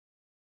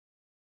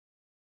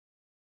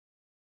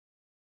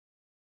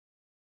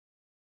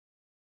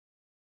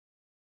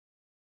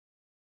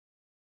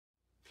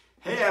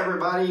Hey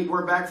everybody,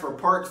 we're back for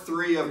part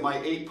 3 of my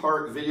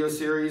 8-part video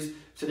series.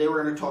 Today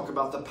we're going to talk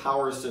about the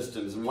power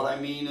systems, and what I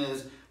mean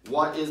is,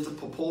 what is the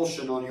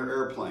propulsion on your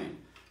airplane?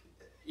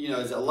 You know,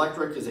 is it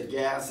electric, is it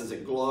gas, is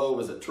it glow,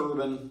 is it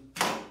turbine?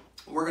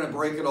 We're going to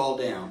break it all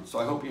down, so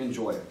I hope you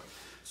enjoy it.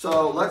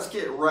 So let's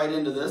get right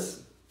into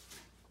this.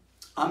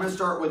 I'm going to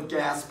start with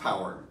gas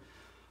powered.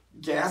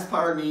 Gas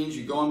powered means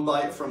you go and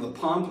buy it from the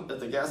pump at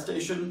the gas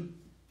station.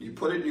 You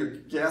put it in your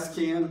gas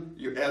can,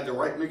 you add the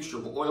right mixture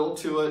of oil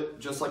to it,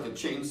 just like a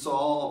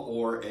chainsaw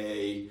or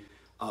a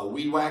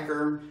weed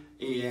whacker,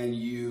 and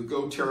you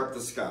go tear up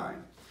the sky.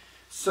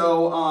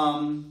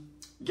 So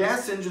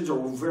gas engines are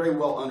very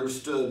well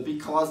understood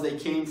because they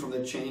came from the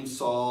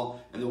chainsaw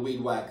and the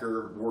weed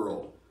whacker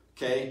world.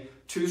 Okay,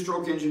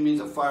 two-stroke engine means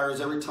it fires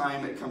every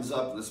time it comes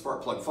up and the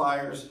spark plug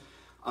fires.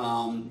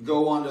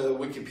 Go on to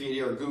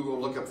Wikipedia or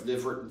Google, look up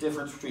the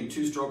difference between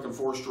two-stroke and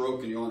four-stroke,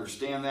 and you'll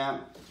understand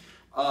that.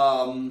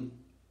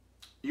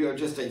 You have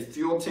just a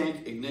fuel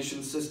tank,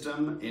 ignition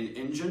system, and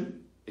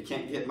engine. It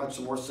can't get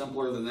much more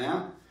simpler than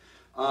that.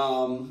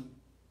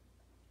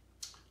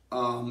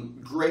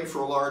 Great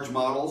for large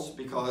models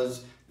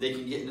because they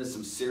can get into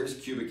some serious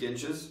cubic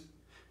inches,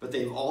 but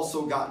they've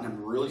also gotten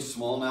them really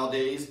small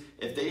nowadays.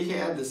 If they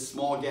had the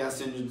small gas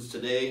engines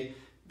today,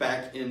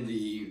 back in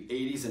the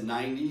 80s and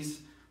 90s,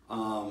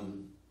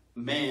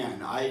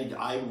 man,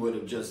 I would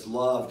have just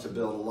loved to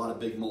build a lot of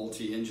big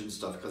multi-engine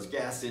stuff because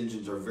gas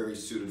engines are very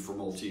suited for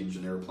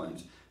multi-engine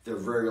airplanes. They're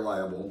very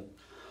reliable.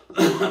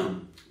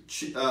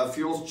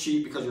 Fuel's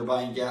cheap because you're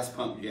buying gas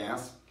pump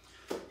gas.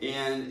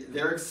 And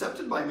they're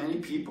accepted by many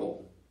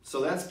people.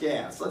 So that's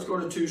gas. Let's go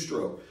to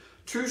two-stroke.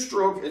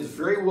 Two-stroke is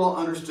very well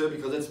understood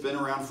because it's been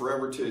around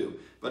forever too.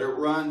 But it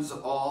runs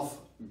off,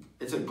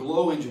 it's a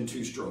glow engine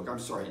two-stroke. I'm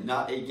sorry,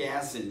 not a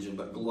gas engine,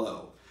 but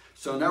glow.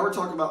 So now we're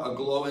talking about a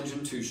glow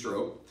engine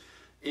two-stroke.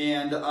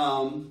 And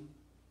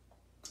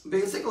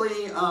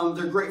basically,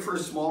 they're great for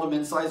small to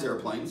mid-size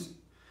airplanes.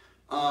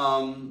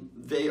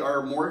 They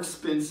are more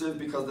expensive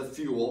because the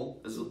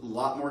fuel is a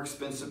lot more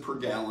expensive per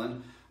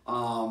gallon.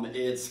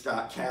 It's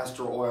got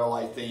castor oil,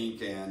 I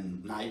think,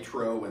 and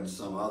nitro and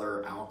some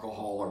other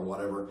alcohol or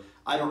whatever.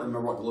 I don't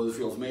remember what glow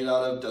fuel is made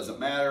out of, doesn't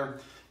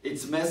matter.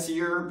 It's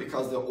messier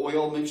because the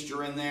oil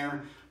mixture in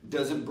there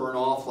doesn't burn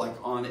off like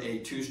on a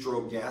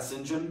two-stroke gas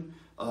engine.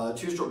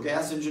 Two-stroke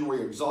gas engine, where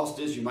your exhaust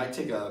is, you might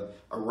take a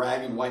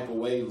rag and wipe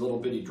away little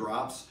bitty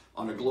drops.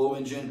 On a glow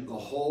engine, the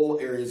whole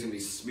area is going to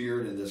be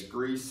smeared in this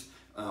grease,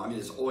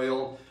 this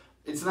oil.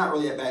 It's not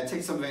really that bad.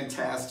 Take some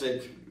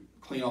fantastic,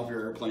 clean off your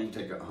airplane,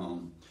 take it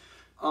home.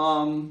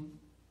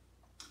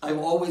 I've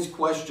always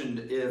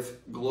questioned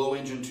if glow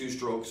engine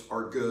two-strokes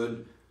are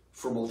good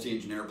for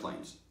multi-engine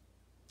airplanes.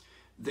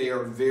 They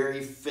are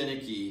very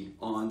finicky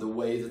on the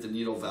way that the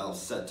needle valve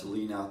is set to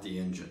lean out the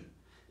engine.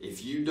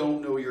 If you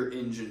don't know your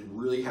engine,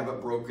 really have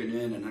it broken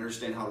in and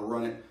understand how to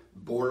run it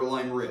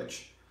borderline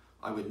rich,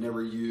 I would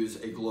never use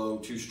a glow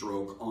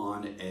two-stroke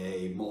on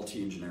a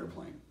multi-engine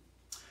airplane.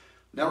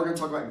 Now we're going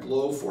to talk about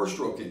glow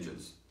four-stroke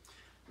engines.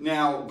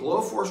 Now,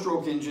 glow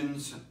four-stroke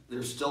engines,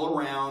 they're still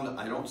around.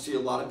 I don't see a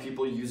lot of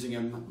people using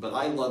them, but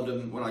I loved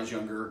them when I was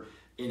younger.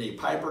 In a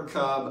Piper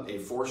Cub, a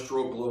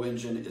four-stroke glow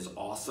engine is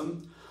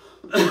awesome.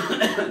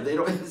 They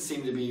don't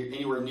seem to be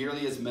anywhere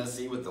nearly as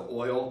messy with the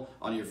oil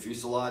on your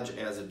fuselage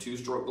as a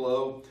two-stroke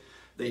glow.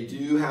 They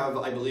do have,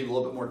 I believe, a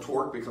little bit more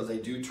torque because they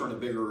do turn a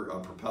bigger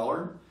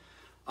propeller.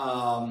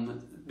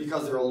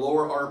 Because they're a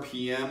lower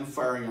RPM,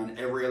 firing on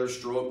every other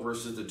stroke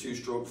versus the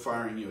two-stroke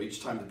firing,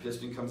 each time the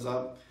piston comes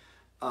up.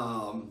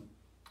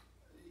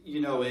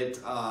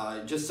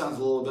 It just sounds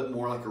a little bit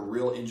more like a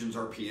real engine's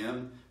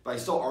RPM. But I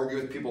still argue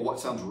with people what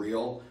sounds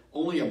real.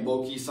 Only a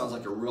Moki sounds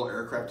like a real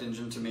aircraft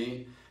engine to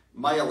me.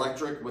 My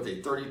electric with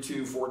a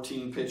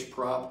 32-14 pitch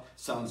prop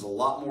sounds a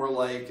lot more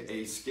like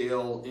a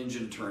scale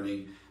engine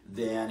turning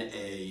than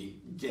a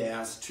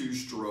gas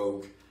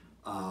two-stroke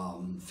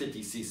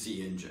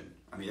 50cc engine.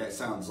 I mean, that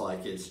sounds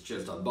like it's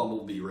just a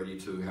bumblebee ready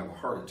to have a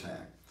heart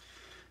attack.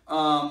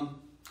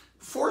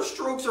 Four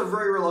strokes are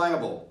very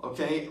reliable,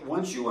 okay?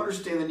 Once you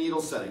understand the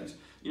needle settings.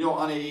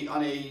 On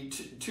a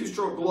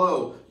two-stroke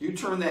glow, you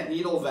turn that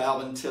needle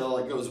valve until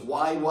it goes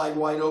wide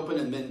open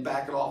and then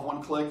back it off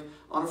one click.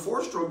 On a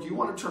four-stroke, you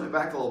want to turn it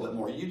back a little bit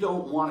more. You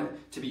don't want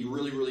it to be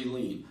really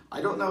lean.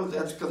 I don't know if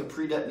that's because of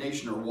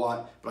pre-detonation or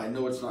what, but I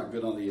know it's not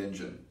good on the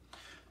engine.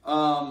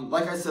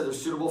 Like I said, they're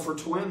suitable for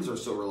twins, they're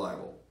so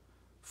reliable.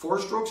 Four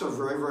strokes are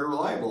very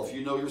reliable if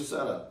you know your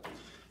setup.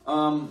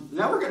 Now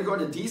we're going to go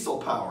into diesel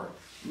power.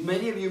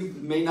 Many of you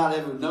may not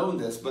have known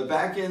this, but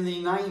back in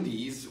the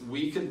 90s,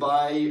 we could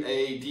buy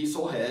a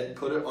diesel head,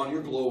 put it on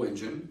your glow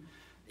engine,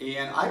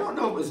 and I don't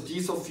know if it was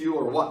diesel fuel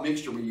or what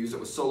mixture we used, it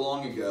was so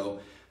long ago,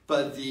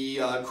 but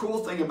the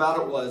cool thing about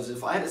it was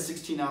if I had a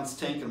 16-ounce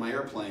tank in my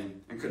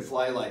airplane and could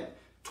fly like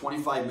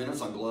 25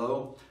 minutes on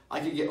glow, I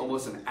could get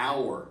almost an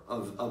hour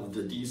of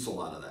the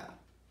diesel out of that.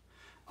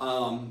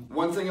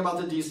 One thing about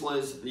the diesel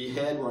is the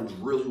head runs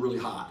really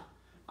hot.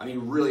 I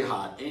mean, really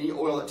hot. Any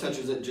oil that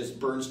touches it just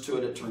burns to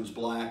it, it turns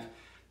black.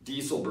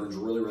 Diesel burns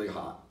really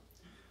hot.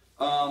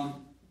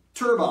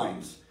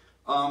 Turbines.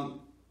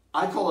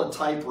 I call it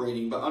type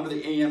rating, but under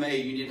the AMA,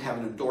 you need to have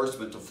an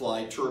endorsement to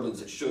fly turbines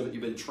that show that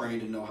you've been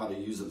trained and know how to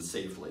use them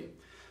safely.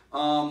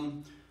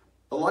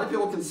 A lot of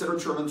people consider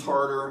turbines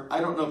harder. I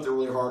don't know if they're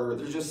really harder.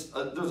 There's just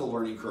there's a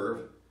learning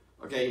curve,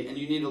 okay, and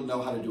you need to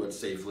know how to do it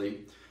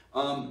safely.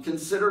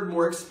 Considered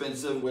more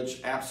expensive,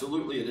 which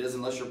absolutely it is,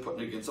 unless you're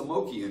putting it against a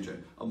Moki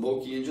engine. A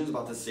Moki engine is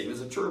about the same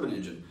as a turbine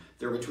engine.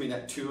 They're between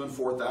that $2,000 and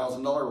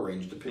 $4,000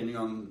 range, depending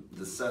on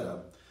the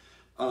setup.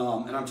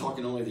 And I'm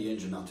talking only the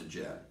engine, not the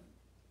jet.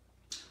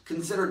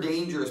 Considered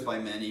dangerous by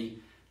many.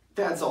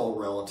 That's all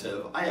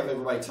relative. I have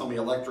everybody tell me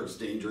electric's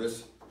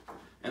dangerous,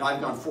 and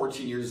I've gone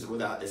 14 years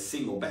without a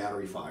single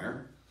battery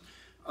fire.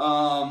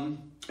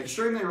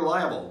 Extremely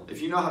reliable.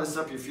 If you know how to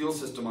set up your fuel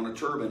system on a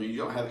turbine and you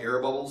don't have air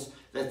bubbles,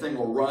 that thing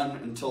will run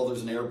until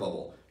there's an air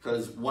bubble.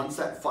 Because once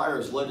that fire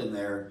is lit in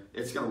there,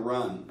 it's going to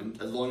run,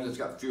 and as long as it's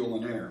got fuel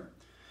and air.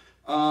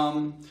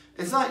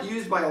 It's not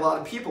used by a lot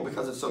of people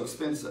because it's so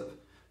expensive,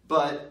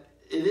 but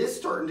it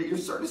is you're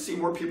starting to see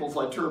more people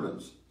fly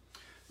turbines.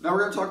 Now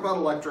we're going to talk about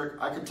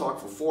electric. I could talk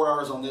for 4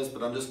 hours on this,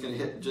 but I'm just going to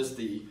hit just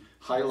the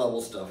high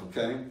level stuff,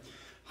 okay?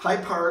 High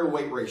power to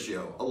weight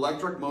ratio.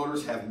 Electric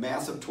motors have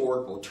massive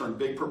torque, will turn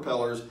big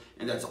propellers,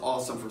 and that's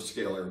awesome for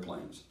scale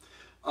airplanes.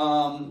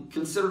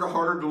 Considered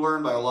harder to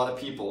learn by a lot of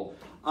people.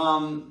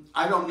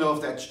 I don't know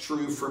if that's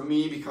true for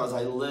me because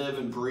I live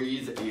and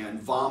breathe and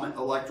vomit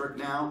electric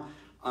now.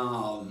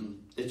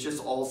 It's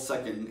just all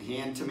second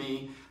hand to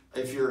me.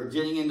 If you're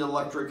getting into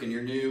electric and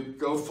you're new,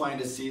 go find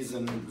a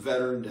seasoned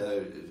veteran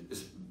to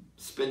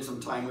spend some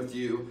time with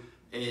you,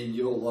 and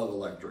you'll love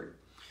electric.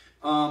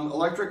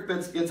 Electric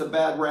gets a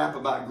bad rap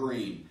about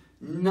green.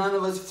 None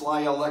of us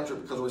fly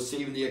electric because we're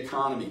saving the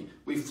economy.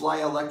 We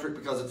fly electric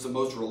because it's the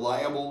most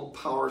reliable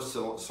power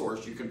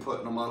source you can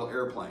put in a model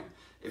airplane.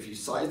 If you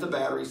size the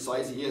battery,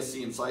 size the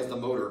ESC, and size the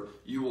motor,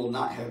 you will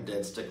not have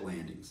dead stick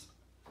landings.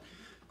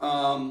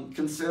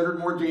 Considered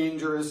more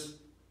dangerous,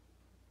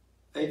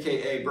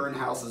 aka burn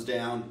houses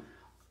down.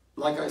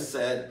 Like I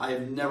said,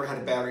 I've never had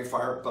a battery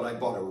fire, but I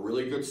bought a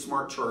really good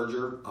smart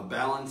charger, a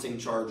balancing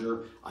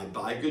charger. I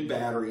buy good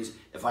batteries.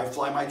 If I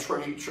fly my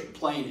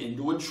plane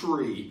into a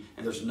tree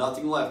and there's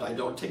nothing left, I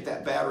don't take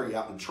that battery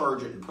out and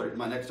charge it and put it in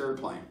my next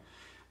airplane.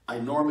 I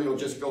normally will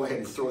just go ahead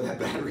and throw that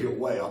battery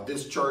away. I'll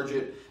discharge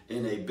it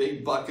in a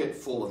big bucket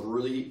full of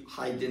really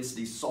high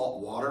density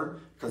salt water,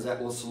 because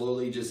that will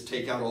slowly just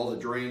take out all the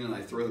drain, and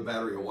I throw the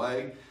battery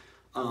away.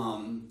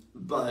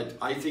 But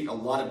I think a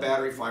lot of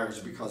battery fires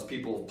are because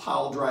people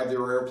pile drive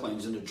their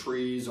airplanes into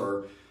trees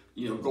or,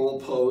 you know, goal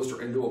posts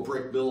or into a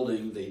brick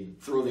building. They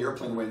throw the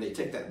airplane away and they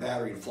take that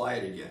battery and fly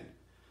it again.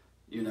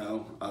 You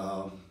know,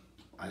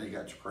 I think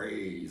that's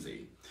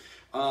crazy.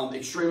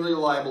 Extremely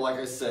reliable, like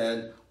I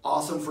said.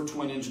 Awesome for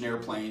twin engine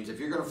airplanes. If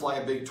you're going to fly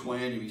a big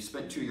twin and you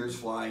spent 2 years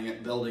flying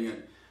it, building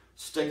it,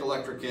 stick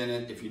electric in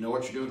it. If you know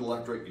what you're doing with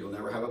electric, you'll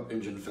never have an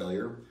engine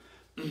failure.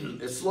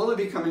 It's slowly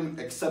becoming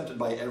accepted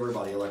by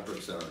everybody,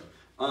 electrics are.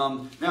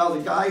 Now,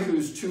 the guy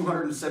who's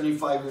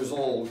 275 years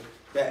old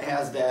that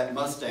has that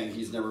Mustang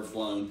he's never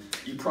flown,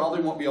 you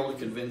probably won't be able to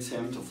convince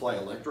him to fly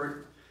electric.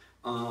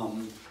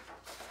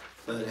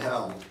 But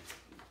hell,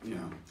 you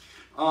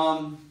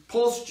know.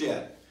 Pulse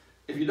jet.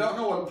 If you don't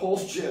know what a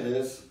pulse jet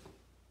is,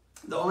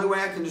 the only way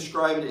I can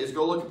describe it is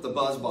go look at the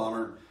Buzz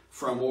bomber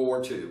from World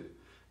War II.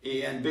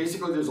 And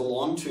basically there's a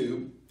long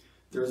tube,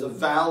 there's a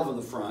valve in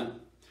the front,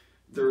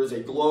 there is a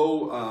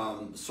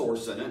glow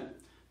source in it,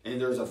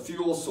 and there's a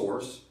fuel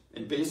source.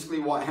 And basically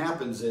what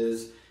happens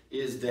is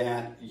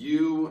that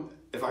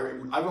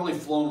I've only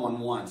flown one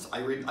once.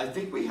 I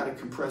think we had a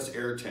compressed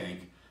air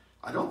tank.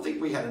 I don't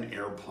think we had an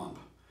air pump.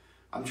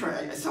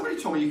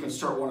 Somebody told me you can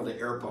start one of the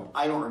air pump.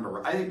 I don't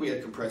remember. I think we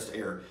had compressed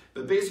air.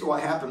 But basically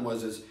what happened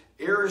was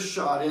air is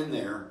shot in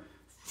there,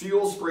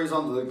 fuel sprays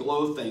onto the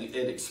glow thing,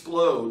 it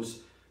explodes,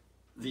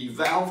 the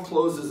valve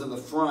closes in the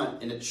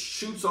front, and it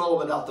shoots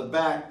all of it out the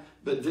back.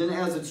 But then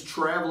as it's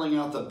traveling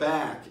out the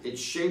back,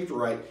 it's shaped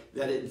right,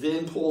 that it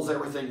then pulls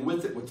everything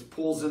with it, which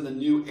pulls in the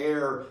new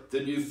air,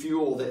 the new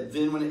fuel, that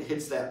then when it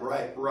hits that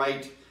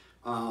right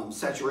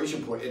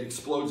saturation point, it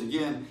explodes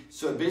again.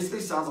 So it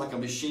basically sounds like a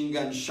machine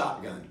gun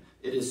shotgun.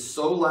 It is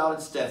so loud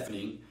it's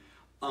deafening,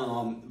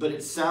 but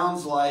it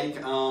sounds like,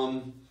 it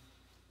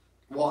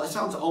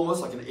sounds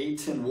almost like an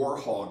 810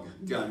 Warhog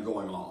gun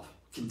going off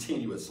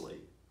continuously.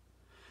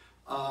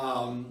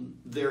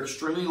 They're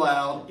extremely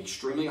loud,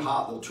 extremely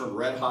hot. They'll turn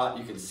red hot.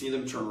 You can see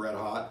them turn red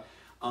hot.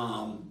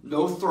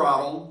 No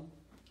throttle.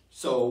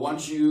 So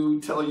once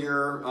you tell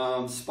your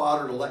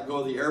spotter to let go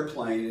of the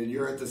airplane and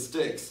you're at the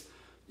sticks,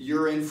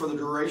 you're in for the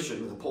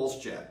duration with a pulse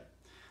jet.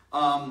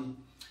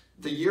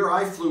 The year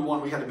I flew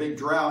one, we had a big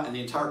drought and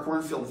the entire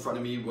cornfield in front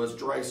of me was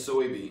dry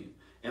soybean.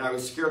 And I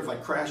was scared if I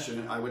crashed in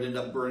it, I would end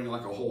up burning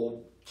like a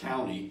whole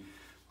county.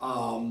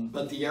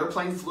 But the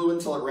airplane flew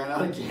until it ran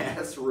out of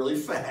gas really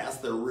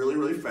fast. They're really,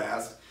 really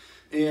fast.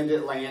 And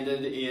it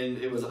landed and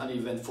it was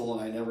uneventful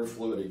and I never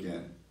flew it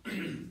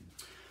again.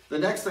 The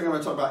next thing I'm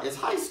going to talk about is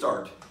high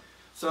start.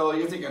 So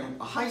you're thinking,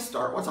 a high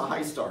start? What's a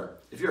high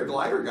start? If you're a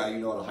glider guy, you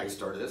know what a high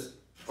start is,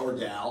 or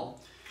gal.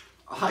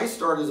 A high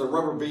start is a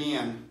rubber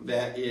band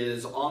that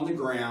is on the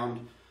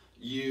ground.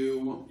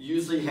 You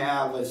usually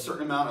have a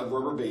certain amount of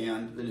rubber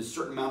band, then a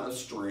certain amount of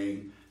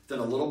string, then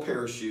a little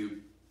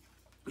parachute.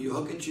 You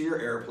hook it to your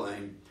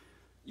airplane.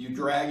 You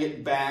drag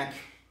it back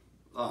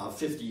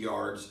 50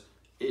 yards.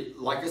 It,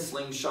 like a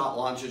slingshot,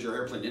 launches your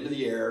airplane into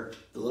the air.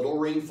 The little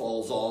ring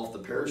falls off. The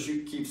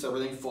parachute keeps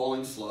everything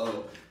falling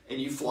slow. And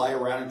you fly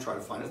around and try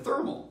to find a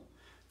thermal.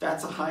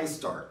 That's a high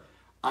start.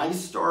 I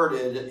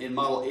started in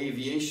model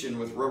aviation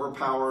with rubber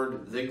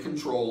powered, then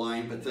control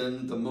line, but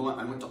then the moment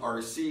I went to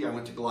RC, I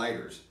went to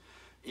gliders.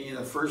 And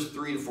the first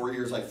 3 to 4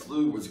 years I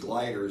flew was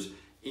gliders,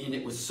 and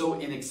it was so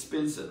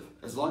inexpensive.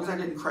 As long as I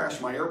didn't crash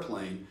my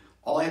airplane,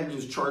 all I had to do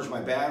was charge my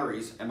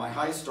batteries and my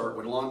high start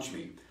would launch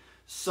me.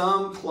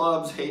 Some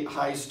clubs hate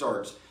high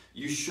starts.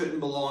 You shouldn't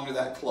belong to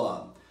that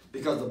club,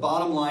 because the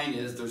bottom line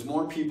is there's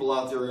more people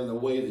out there in the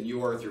way than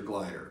you are with your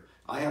glider.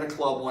 I had a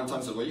club one time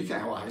that said, well, you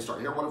can't have a high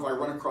start here. What if I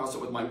run across it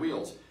with my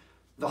wheels?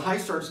 The high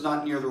start's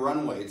not near the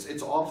runway.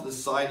 It's off the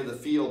side of the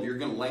field. You're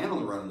going to land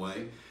on the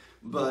runway,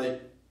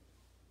 but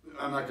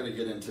I'm not going to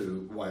get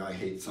into why I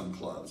hate some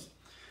clubs.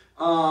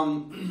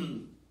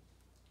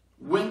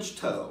 Winch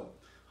tow.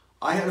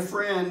 I had a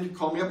friend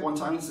call me up one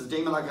time and says,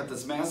 Damon, I got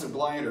this massive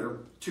glider,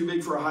 too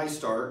big for a high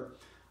start.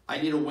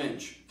 I need a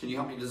winch. Can you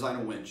help me design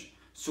a winch?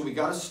 So we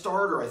got a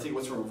starter, I think it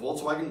was from a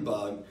Volkswagen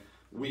Bug.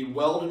 We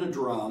welded a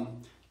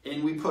drum,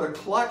 and we put a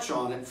clutch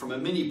on it from a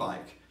mini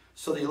bike.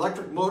 So the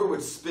electric motor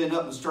would spin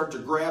up and start to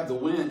grab the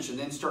winch and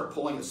then start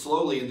pulling it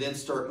slowly and then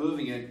start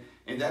moving it.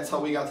 And that's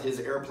how we got his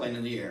airplane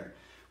in the air.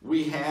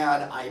 We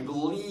had, I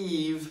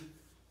believe,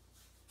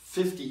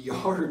 50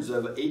 yards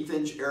of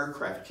 1/8-inch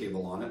aircraft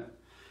cable on it.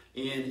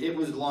 And it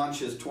would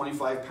launch his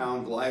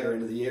 25-pound glider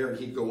into the air, and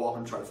he'd go off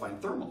and try to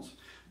find thermals.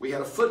 We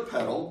had a foot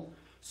pedal,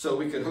 so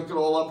we could hook it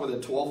all up with a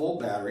 12-volt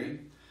battery.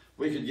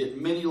 We could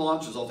get many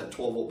launches off that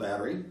 12-volt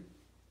battery.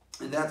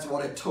 And that's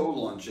what a tow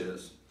launch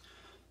is.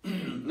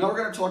 Now we're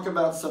going to talk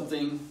about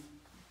something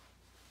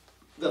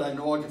that I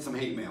know I'll get some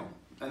hate mail,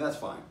 and that's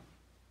fine,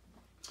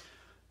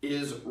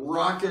 is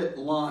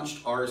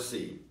rocket-launched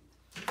RC.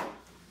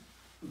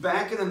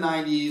 Back in the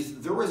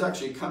 90s, there was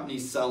actually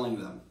companies selling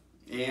them,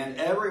 and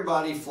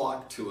everybody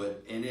flocked to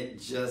it, and it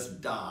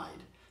just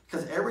died.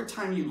 Because every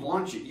time you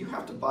launch it, you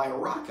have to buy a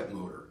rocket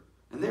motor,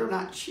 and they're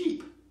not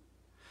cheap.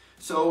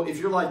 So if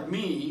you're like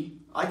me,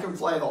 I can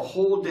fly the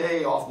whole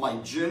day off my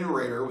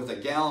generator with a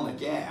gallon of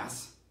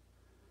gas,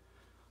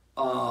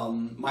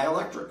 my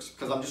electrics,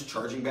 because I'm just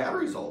charging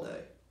batteries all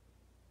day.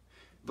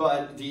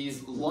 But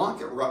these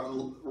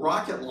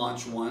rocket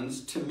launch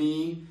ones, to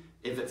me,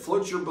 if it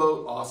floats your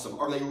boat, awesome.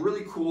 Are they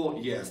really cool?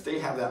 Yes, they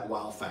have that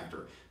wow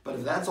factor. But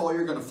if that's all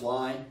you're going to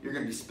fly, you're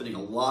going to be spending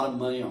a lot of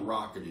money on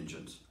rocket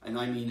engines. And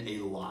I mean a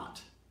lot.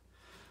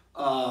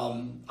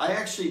 I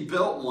actually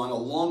built one a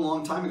long,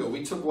 long time ago.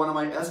 We took one of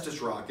my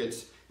Estes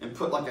rockets and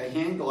put like a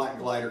hand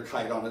glider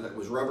kite on it that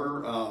was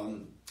rubber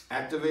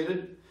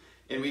activated.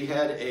 And we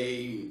had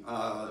a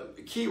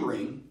key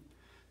ring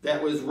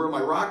that was where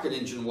my rocket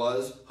engine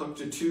was, hooked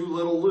to 2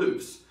 little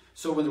loops.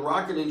 So when the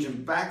rocket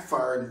engine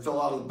backfired and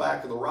fell out of the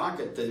back of the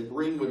rocket, the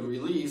ring would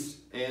release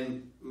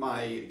and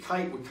my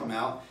kite would come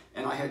out,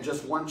 and I had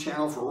just one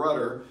channel for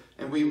rudder,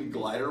 and we would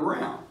glide it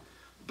around.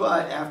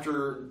 But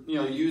after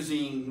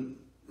using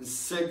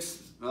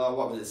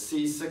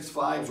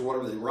C65s or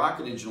whatever the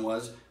rocket engine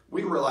was,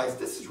 we realized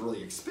this is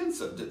really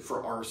expensive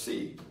for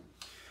RC.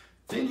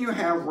 Then you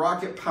have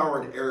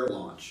rocket-powered air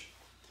launch.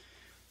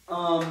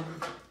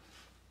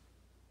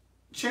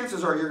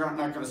 Chances are you're not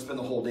going to spend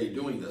the whole day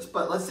doing this,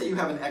 but let's say you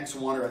have an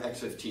X1 or an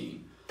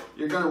X15.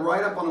 You're going to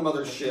ride up on a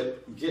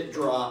mothership, get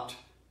dropped,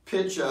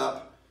 pitch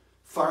up,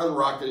 fire the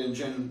rocket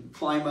engine,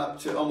 climb up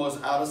to almost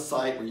out of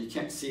sight where you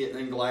can't see it, and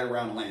then glide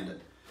around and land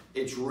it.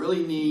 It's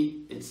really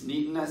neat. It's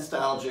neat and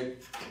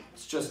nostalgic.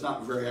 It's just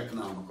not very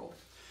economical.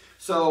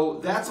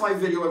 So that's my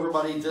video,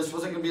 everybody. This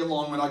wasn't going to be a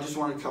long one. I just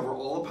wanted to cover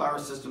all the power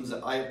systems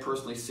that I have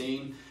personally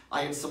seen.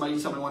 I had somebody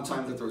tell me one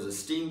time that there was a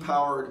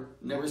steam-powered,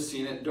 never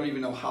seen it, don't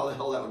even know how the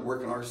hell that would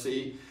work in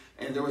RC.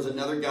 And there was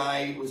another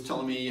guy who was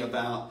telling me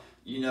about,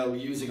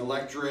 using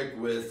electric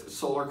with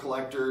solar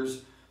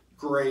collectors.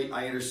 Great,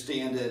 I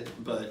understand it,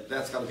 but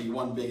that's got to be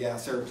one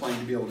big-ass airplane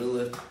to be able to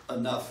lift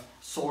enough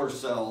solar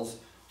cells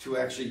to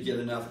actually get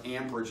enough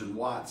amperage and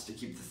watts to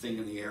keep the thing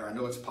in the air. I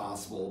know it's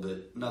possible,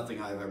 but nothing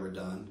I've ever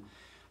done.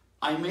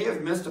 I may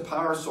have missed a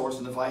power source,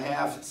 and if I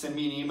have, send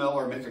me an email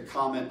or make a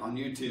comment on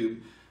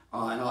YouTube,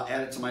 and I'll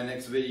add it to my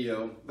next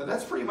video. But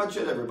that's pretty much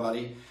it,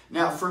 everybody.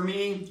 Now, for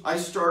me, I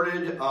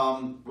started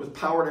with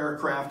powered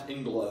aircraft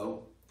in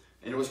glow,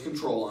 and it was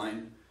control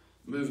line.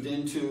 Moved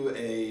into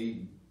a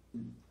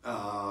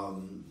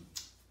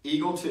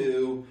Eagle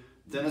 2,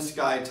 then a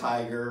Sky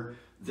Tiger,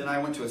 then I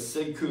went to a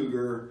Sig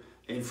Cougar,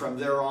 and from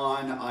there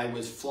on, I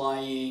was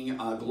flying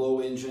glow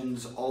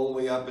engines all the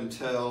way up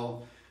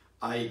until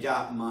I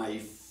got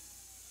my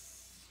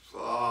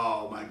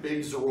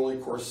big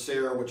Zeroli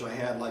Corsair, which I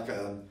had like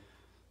a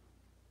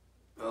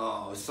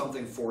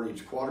something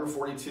 40, Quadra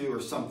 42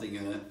 or something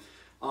in it.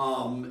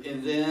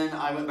 And then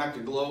I went back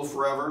to glow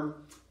forever.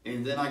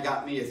 And then I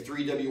got me a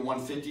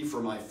 3W150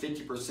 for my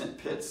 50%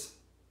 pits.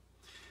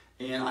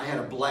 And I had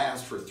a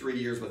blast for 3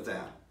 years with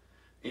that.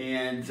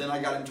 And then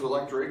I got into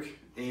electric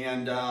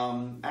and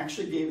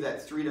actually gave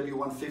that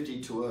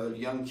 3W150 to a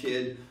young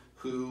kid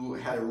who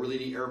had a really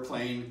neat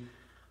airplane,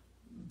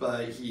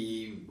 but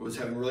he was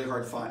having really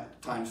hard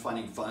times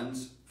finding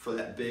funds for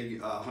that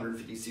big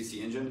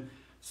 150cc engine.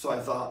 So I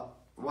thought,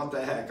 what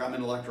the heck, I'm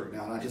in electric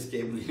now, and I just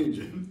gave him the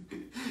engine.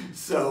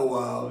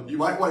 So you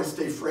might want to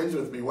stay friends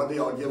with me. One day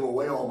I'll give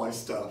away all my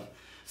stuff.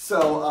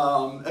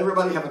 So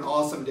everybody have an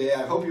awesome day.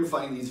 I hope you're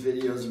finding these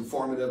videos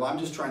informative. I'm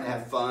just trying to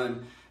have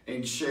fun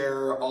and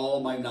share all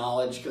my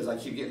knowledge, because I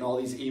keep getting all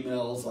these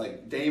emails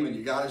like, Damon,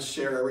 you got to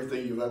share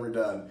everything you've ever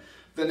done.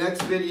 The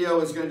next video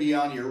is going to be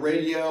on your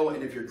radio,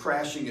 and if you're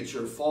crashing, it's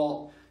your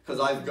fault,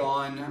 because I've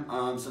gone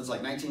since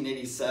like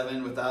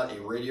 1987 without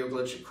a radio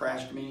glitch that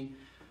crashed me.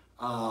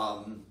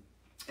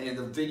 And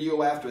the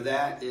video after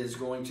that is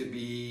going to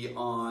be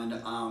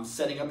on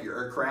setting up your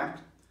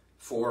aircraft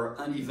for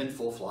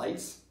uneventful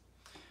flights.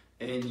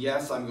 And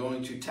yes, I'm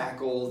going to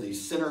tackle the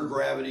center of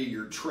gravity,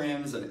 your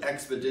trims and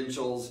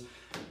exponentials,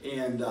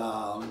 and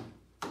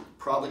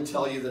probably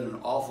tell you that an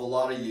awful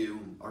lot of you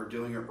are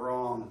doing it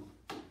wrong.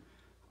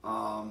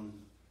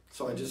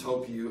 So I just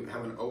hope you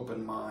have an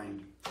open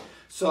mind.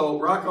 So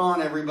rock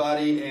on,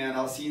 everybody, and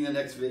I'll see you in the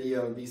next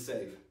video. Be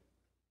safe.